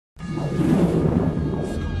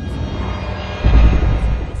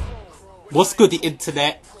What's good, the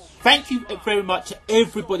internet? Thank you very much to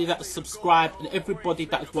everybody that has subscribed and everybody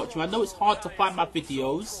that is watching. I know it's hard to find my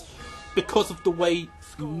videos because of the way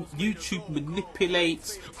YouTube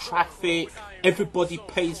manipulates traffic. Everybody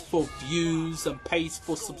pays for views and pays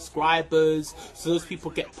for subscribers, so those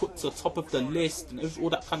people get put to the top of the list and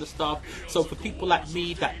all that kind of stuff. So for people like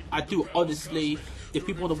me, that I do honestly, if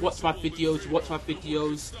people want to watch my videos, you watch my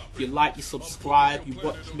videos, you like, you subscribe, you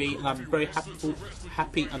watch me, and I'm very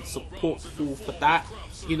happy and supportful for that.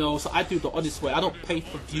 You know, so I do the honest way. I don't pay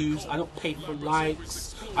for views, I don't pay for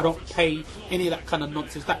likes, I don't pay any of that kind of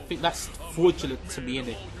nonsense. That's fraudulent to me,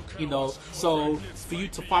 innit? You know, so for you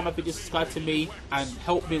to find my videos, subscribe to me and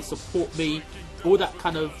help me and support me, all that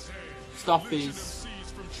kind of stuff is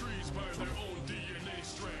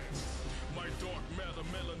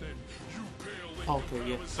okay.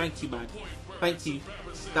 Yeah, thank you, man. Thank you.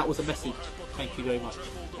 That was a message. Thank you very much.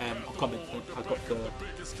 I'll comment. I got the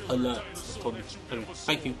alert. Anyway,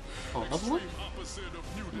 thank you. Oh, another one? Oh,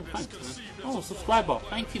 thanks, man. Oh, subscriber.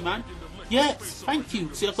 Thank you, man. Yes, thank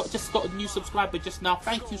you. See, just got a new subscriber just now.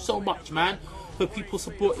 Thank you so much, man, for people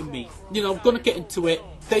supporting me. You know, I'm gonna get into it.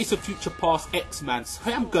 Days of Future Past, X-Men.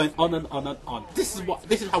 I'm going on and on and on. This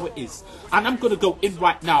is how it is, and I'm gonna go in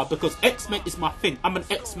right now because X-Men is my thing. I'm an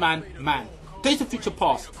X-Man man. Days of Future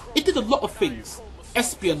Past. It did a lot of things.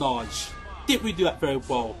 Espionage. Didn't really do that very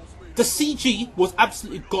well. The CG was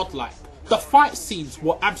absolutely godlike. The fight scenes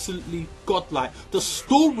were absolutely godlike. The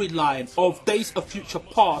storyline of Days of Future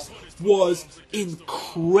Past was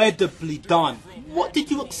incredibly done. What did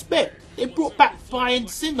you expect? They brought back Bryan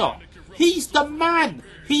Singer. He's the man.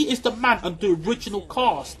 He is the man under the original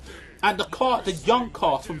cast. And the young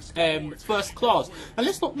cast from First Class. And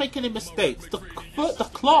let's not make any mistakes. The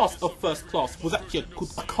class of First Class was actually a good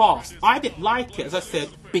cast. I didn't like it, as I said,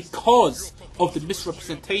 because of the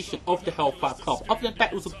misrepresentation of the Hellfire Club. Other than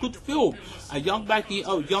that, it was a good film. A young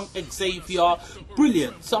Magneto, young Xavier,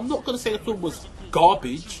 brilliant. So I'm not going to say the film was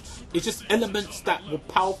garbage. It's just elements that were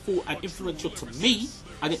powerful and influential to me,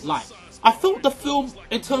 I didn't like. I thought the film,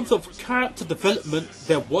 in terms of character development,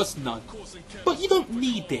 there was none. But you don't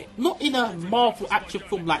need it. Not in a Marvel action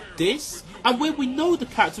film like this. And where we know the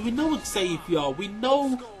characters, we know Xavier, we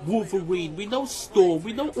know Wolverine, we know Storm,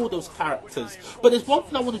 we know all those characters. But there's one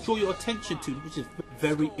thing I want to draw your attention to, which is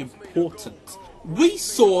very important. We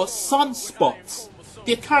saw sunspots.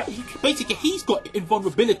 The character, basically, he's got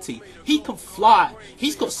invulnerability. He can fly.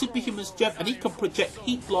 He's got superhuman strength, and he can project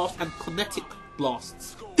heat blasts and kinetic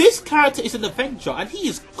blasts. This character is an Avenger, and he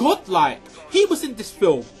is godlike. He was in this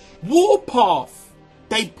film. Warpath.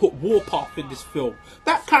 They put Warpath in this film.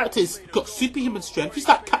 That character has got superhuman strength. He's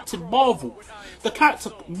like Captain Marvel. The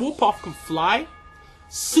character Warpath can fly,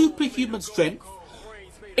 superhuman strength,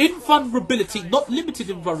 invulnerability, not limited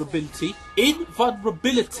invulnerability,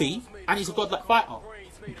 and he's a godlike fighter.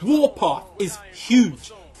 Warpath is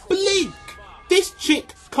huge. Blink. This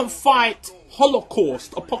chick can fight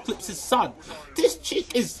Holocaust, Apocalypse's son. This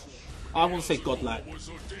chick is, I want to say godlike.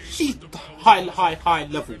 She's high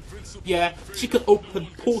level. Yeah, she can open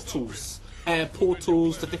portals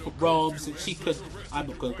to different realms, and she can. I'm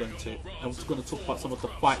not going to go into it. I was going to talk about some of the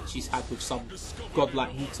fights she's had with some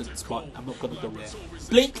godlike mutants, but I'm not going to go there.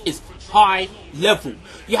 Blink is high level.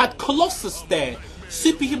 You had Colossus there.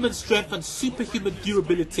 Superhuman strength and superhuman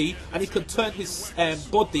durability, and he can turn his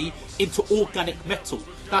body into organic metal.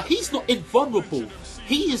 Now, he's not invulnerable.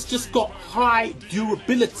 He has just got high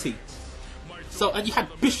durability. So, and you had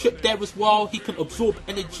Bishop there as well. He can absorb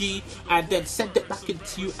energy and then send it back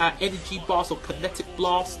into energy blasts or kinetic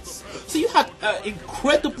blasts. So you had an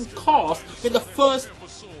incredible cast in the first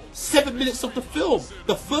 7 minutes of the film.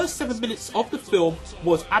 The first 7 minutes of the film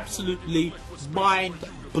was absolutely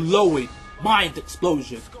mind-blowing. Mind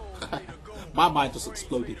explosion. My mind just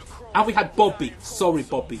exploded. And we had Bobby. Sorry,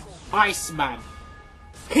 Bobby. Iceman.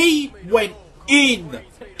 He went in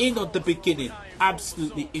on the beginning.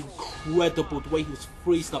 Absolutely incredible the way he was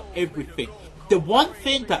freezing up everything. The one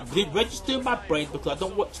thing that did register in my brain, because I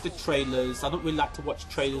don't watch the trailers, I don't really like to watch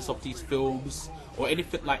trailers of these films or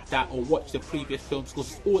anything like that, or watch the previous films,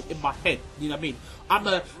 because it's all in my head, you know what I mean? I'm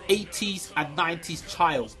a 80s and 90s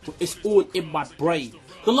child, but it's all in my brain.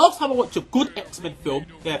 The last time I watched a good X-Men film,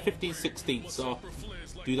 15, 16, so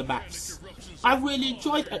do the maths. I really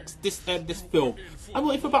enjoyed this film. I'm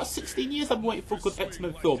waiting for about 16 years, I'm waiting for a good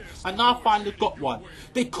X-Men film, and now I finally got one.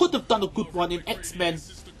 They could have done a good one in X-Men,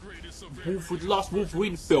 the last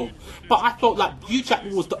Wolverine film, but I felt like Hugh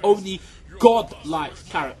Jackman was the only god-like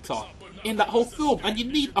character in that whole film, and you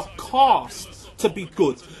need a cast to be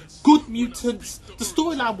good. Good mutants, the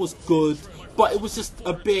storyline was good, but it was just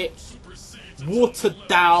a bit watered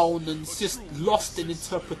down and just lost in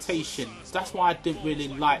interpretation. That's why I didn't really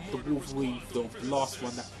like the Wolverine film, the last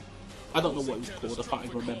one. That I don't know what it was called, I can't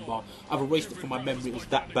even remember. I've erased it from my memory, it was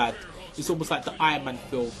that bad. It's almost like the Iron Man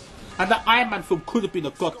film. And that Iron Man film could have been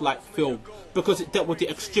a godlike film because it dealt with the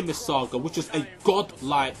Extremis saga, which is a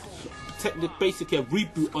godlike, basically a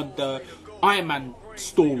reboot on the Iron Man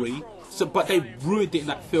story. So, but they ruined it in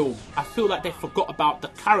that film. I feel like they forgot about the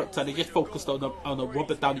character, they just focused on a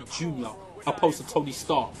Robert Downey Jr. opposed to Tony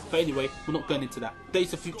Stark. But anyway, we're not going into that.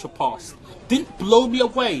 Days of Future Past didn't blow me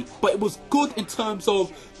away, but it was good in terms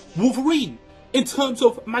of Wolverine, in terms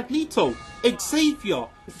of Magneto, Xavier.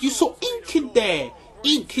 You saw Ink in there.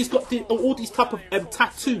 Ink, he's got all these type of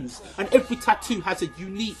tattoos, and every tattoo has a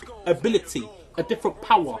unique ability, a different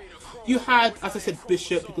power. You had, as I said,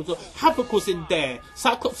 Bishop, because Havoc was in there,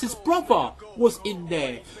 Cyclops' brother was in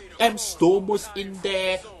there, Storm was in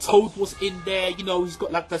there, Toad was in there, you know, he's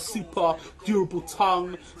got like the super durable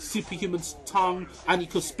tongue, superhuman tongue, and he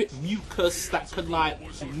can spit mucus that can like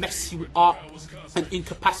mess you up and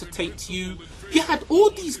incapacitate you. You had all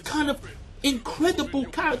these kind of incredible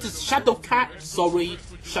characters. Shadowcat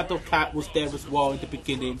was there as well in the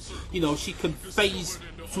beginning. You know, she can phase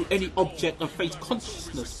through any object and phase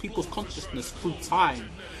consciousness, people's consciousness through time.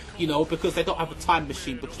 You know, because they don't have a time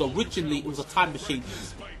machine, because originally it was a time machine.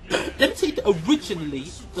 Let me tell you originally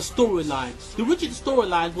the storyline. The original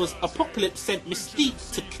storyline was Apocalypse sent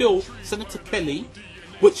Mystique to kill Senator Kelly,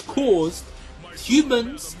 which caused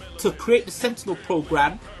humans to create the Sentinel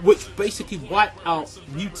program, which basically wiped out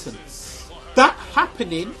mutants. That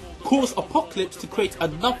happening caused Apocalypse to create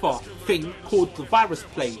another thing called the Virus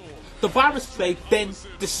Plague. The Virus Plague then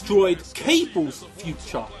destroyed Cable's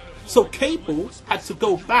future. So Cable had to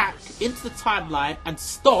go back into the timeline and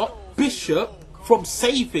stop Bishop from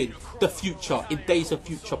saving the future in Days of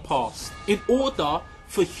Future Past, in order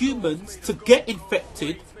for humans to get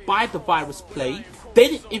infected by the Virus Plague,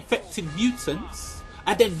 then it infected mutants,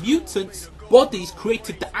 and then mutants' bodies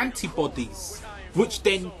created the antibodies, which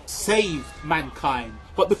then saved mankind.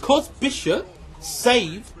 But because Bishop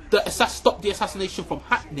stopped the assassination from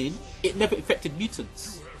happening, it never infected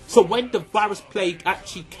mutants. So when the Virus Plague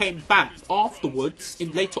actually came back afterwards,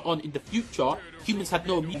 later on in the future, humans had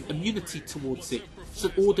no immunity towards it.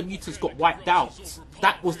 So all the mutants got wiped out.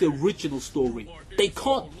 That was the original story. They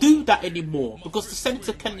can't do that anymore because the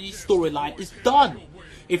Senator Kennedy storyline is done.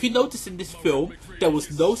 If you notice in this film, there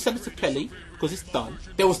was no Senator Kelly because it's done.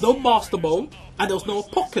 There was no Master Mode and there was no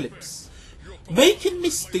Apocalypse. Making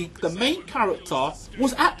Mystique the main character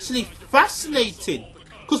was actually fascinating.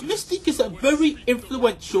 Because Mystique is a very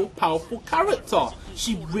influential, powerful character.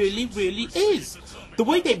 She really, really is. The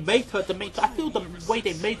way they made her the main... I feel the way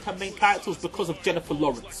they made her main character was because of Jennifer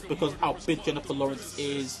Lawrence. Because of how big Jennifer Lawrence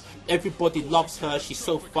is. Everybody loves her. She's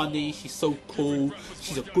so funny. She's so cool.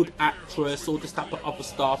 She's a good actress. All this type of other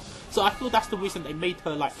stuff. So I feel that's the reason they made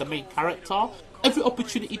her like the main character. Every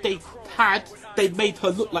opportunity they had, they made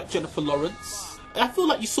her look like Jennifer Lawrence. I feel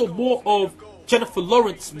like you saw more of Jennifer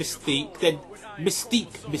Lawrence Mystique than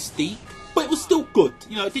Mystique, but it was still good.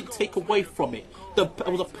 You know, it didn't take away from it. It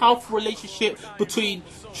was a powerful relationship between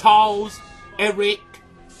Charles, Eric,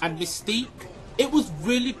 and Mystique. It was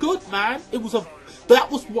really good, man. That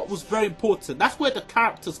was what was very important. That's where the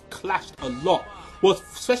characters clashed a lot, was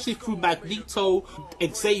especially through Magneto,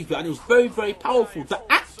 Xavier, and it was very, very powerful. The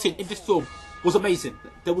acting in this film was amazing.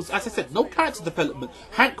 There was, as I said, no character development.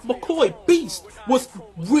 Hank McCoy, Beast, was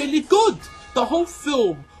really good. The whole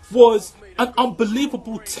film was an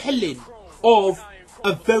unbelievable telling of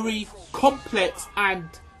a very complex and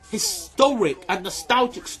historic and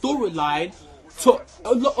nostalgic storyline to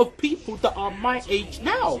a lot of people that are my age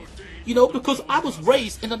now. You know, because I was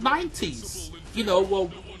raised in the 90s. You know,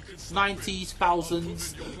 well, 90s,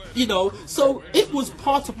 thousands, you know. So it was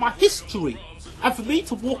part of my history. And for me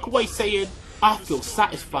to walk away saying, I feel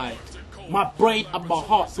satisfied. My brain and my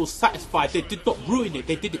heart feel satisfied. They did not ruin it.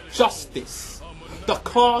 They did it justice. The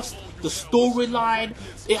cast, the storyline,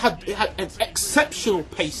 it had an exceptional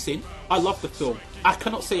pacing. I love the film. I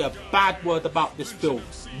cannot say a bad word about this film.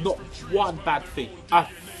 Not one bad thing. I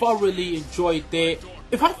thoroughly enjoyed it.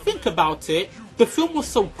 If I think about it, the film was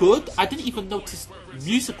so good, I didn't even notice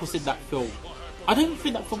music was in that film. I don't even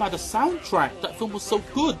think that film had a soundtrack. That film was so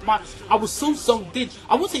good. I was so zoned in.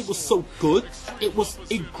 I wouldn't say it was so good. It was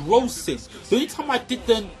engrossing. The only time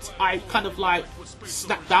I kind of like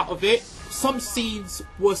snapped out of it, some scenes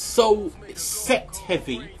were so set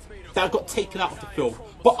heavy that I got taken out of the film.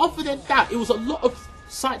 But other than that, it was a lot of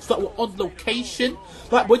sites that were on location.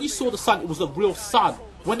 Like when you saw the sun, it was a real sun.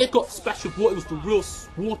 When they got splashed with water, it was the real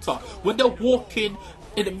water. When they're walking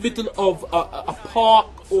in the middle of a park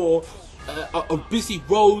or a busy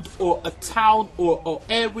road or a town or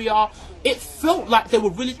area. It felt like they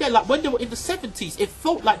were really there. Like when they were in the 70s, it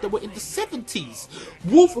felt like they were in the 70s.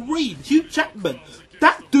 Wolverine, Hugh Jackman,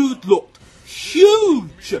 that dude looked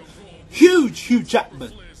huge. Hugh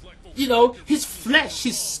Jackman. You know, his flesh,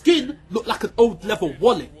 his skin looked like an old leather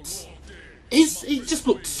wallet. He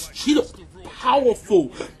looked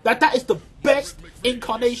powerful. That is the best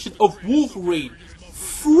incarnation of Wolverine.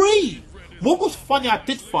 Free. What was funny I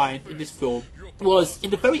did find in this film was in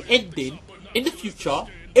the very ending, in the future,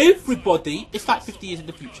 everybody, it's like 50 years in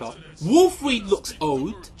the future, Wolverine looks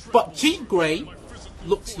old, but Jean Grey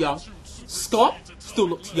looks young, Scott still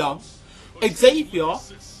looks young, Xavier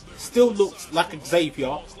still looks like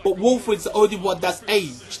Xavier, but Wolverine's the only one that's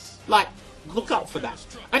aged. Like, look out for that.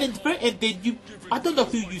 And in the very ending, I don't know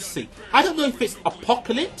who you see. I don't know if it's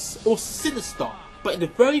Apocalypse or Sinister, but in the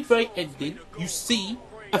very, very ending, you see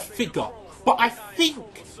a figure. But I think,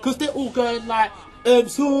 because they're all going like,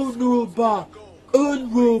 Unruba,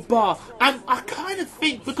 and I kind of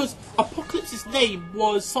think, because Apocalypse's name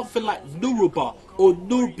was something like Nuruba or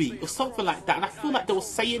Nurbi or something like that, and I feel like they were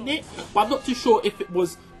saying it, but I'm not too sure if it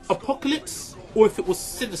was Apocalypse or if it was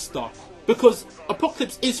Sinister, because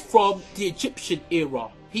Apocalypse is from the Egyptian era.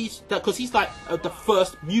 He's like the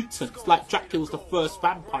first mutant, like Dracula was the first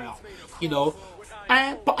vampire, you know.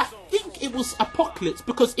 But I think it was Apocalypse,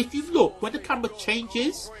 because if you look, when the camera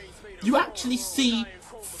changes, you actually see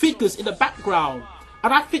figures in the background.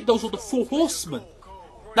 And I think those were the Four Horsemen.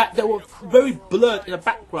 Like, they were very blurred in the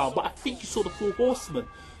background, but I think you saw the Four Horsemen,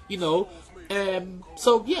 you know.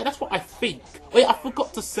 So, yeah, that's what I think. Oh, yeah, I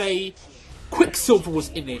forgot to say, Quicksilver was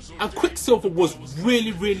in it. And Quicksilver was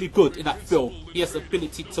really, really good in that film. He has the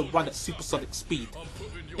ability to run at supersonic speed.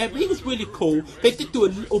 He was really cool. They did do a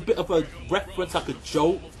little bit of a reference, like a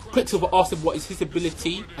joke. Quicksilver asked him what is his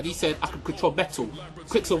ability, and he said, I can control metal.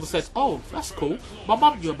 Quicksilver said, oh, that's cool. My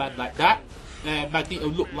mum knew a man like that. Magneto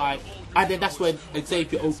looked like... And then that's when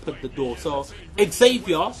Xavier opened the door. So,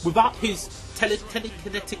 Xavier, without his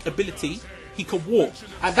telekinetic ability, he can walk.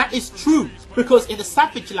 And that is true, because in the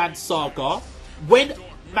Savage Land saga, when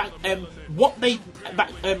what made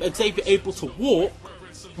Xavier able to walk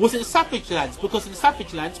was in the Savage Lands, because in the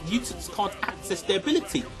Savage Lands, mutants can't access their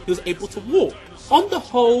ability. He was able to walk. On the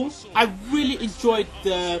whole, I really enjoyed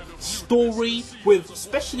the story,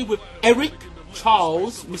 especially with Eric,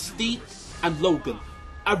 Charles, Mystique, and Logan.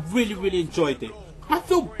 I really, really enjoyed it. I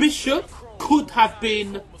feel Bishop could have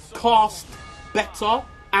been cast better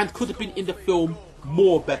and could have been in the film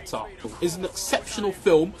more better. It's an exceptional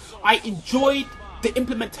film. I enjoyed the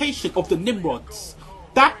implementation of the Nimrods.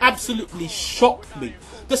 That absolutely shocked me.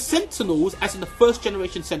 The Sentinels, as in the first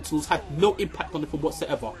generation Sentinels, had no impact on the film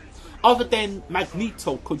whatsoever, other than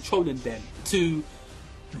Magneto controlling them to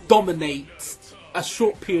dominate a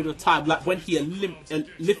short period of time, like when he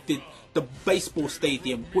lifted the baseball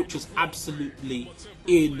stadium, which was absolutely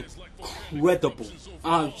incredible.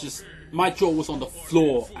 My jaw was on the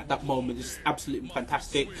floor at that moment. It's absolutely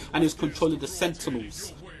fantastic, and he was controlling the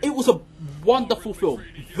Sentinels. It was a wonderful film.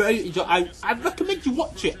 Very enjoyable. I recommend you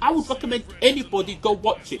watch it. I would recommend anybody go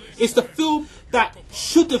watch it. It's the film that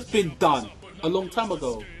should have been done a long time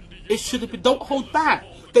ago. It should have been. Don't hold back.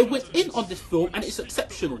 They went in on this film and it's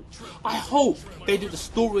exceptional. I hope they do the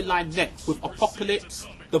storyline next with Apocalypse,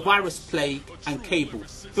 the Virus Plague, and Cable,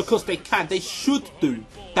 because they can. They should do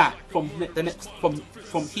that from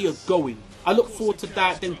here going. I look forward to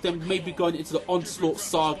that. Then maybe going into the Onslaught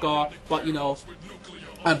saga, but you know,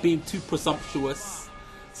 I'm being too presumptuous.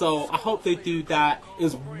 So I hope they do that. It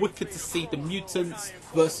was wicked to see the mutants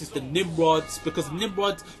versus the Nimrods, because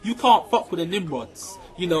Nimrods, you can't fuck with the Nimrods.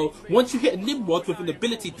 You know, once you hit a Nimrod with an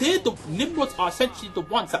ability, Nimrods are essentially the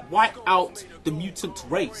ones that wipe out the mutant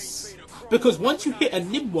race. Because once you hit a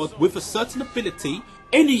Nimrod with a certain ability,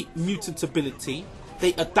 any mutant ability,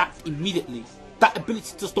 they adapt immediately. That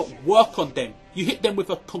ability does not work on them. You hit them with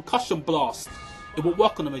a concussion blast, it will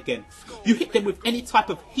work on them again. You hit them with any type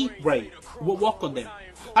of heat ray, it will work on them.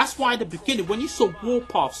 That's why in the beginning, when you saw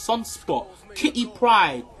Warpath, Sunspot, Kitty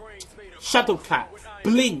Pryde, Shadowcat,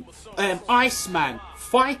 Blink, Iceman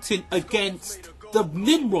fighting against the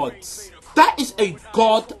Nimrods, that is a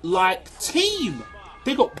godlike team.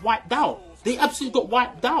 They got wiped out. They absolutely got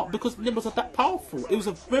wiped out because the Nimrods are that powerful. It was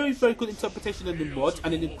a very, very good interpretation of the Nimrods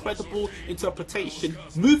and an incredible interpretation,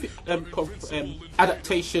 movie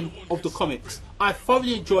adaptation of the comics. I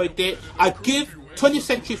thoroughly enjoyed it. I give 20th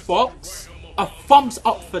Century Fox a thumbs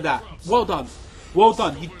up for that. Well done. Well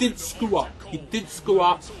done. You didn't screw up. You didn't screw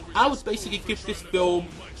up. I would basically give this film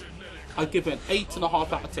I give it an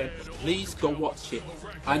 8.5 out of 10. Please go watch it.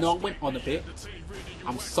 I know I went on a bit.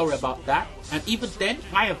 I'm sorry about that. And even then,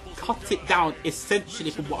 I have cut it down essentially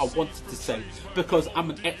from what I wanted to say, because I'm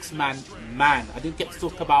an X-Man man. I didn't get to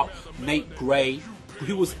talk about Nate Gray.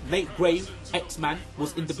 Who was Nate Gray? X-Man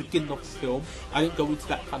was in the beginning of the film. I didn't go into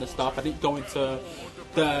that kind of stuff. I didn't go into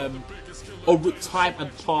the time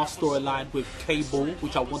and past storyline with Cable,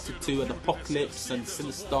 which I wanted to, and Apocalypse and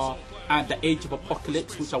Sinister and the Age of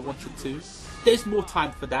Apocalypse, which I wanted to. There's more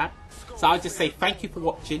time for that. So I'll just say thank you for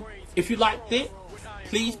watching. If you liked it,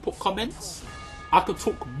 please put comments. I could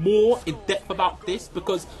talk more in depth about this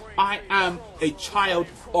because I am a child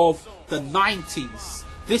of the 90s.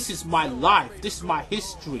 This is my life. This is my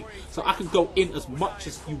history. So I can go in as much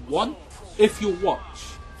as you want if you watch.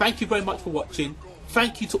 Thank you very much for watching.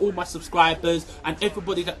 Thank you to all my subscribers and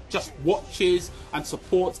everybody that just watches and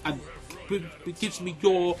supports and gives me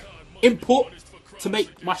your input to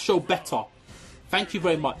make my show better. Thank you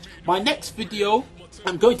very much. My next video,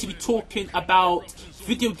 I'm going to be talking about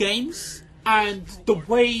video games and the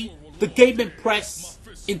way the gaming press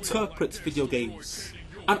interprets video games.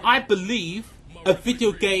 And I believe a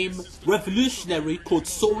video game revolutionary called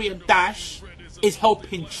Saurian Dash is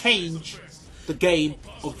helping change the game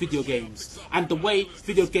of video games and the way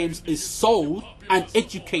video games is sold and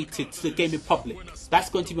educated to the gaming public. That's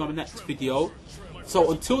going to be my next video.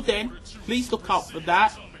 So until then, please look out for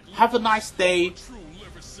that. Have a nice day.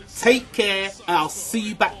 Take care, and I'll see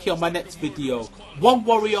you back here on my next video. One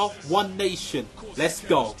warrior, one nation. Let's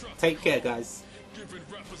go. Take care, guys.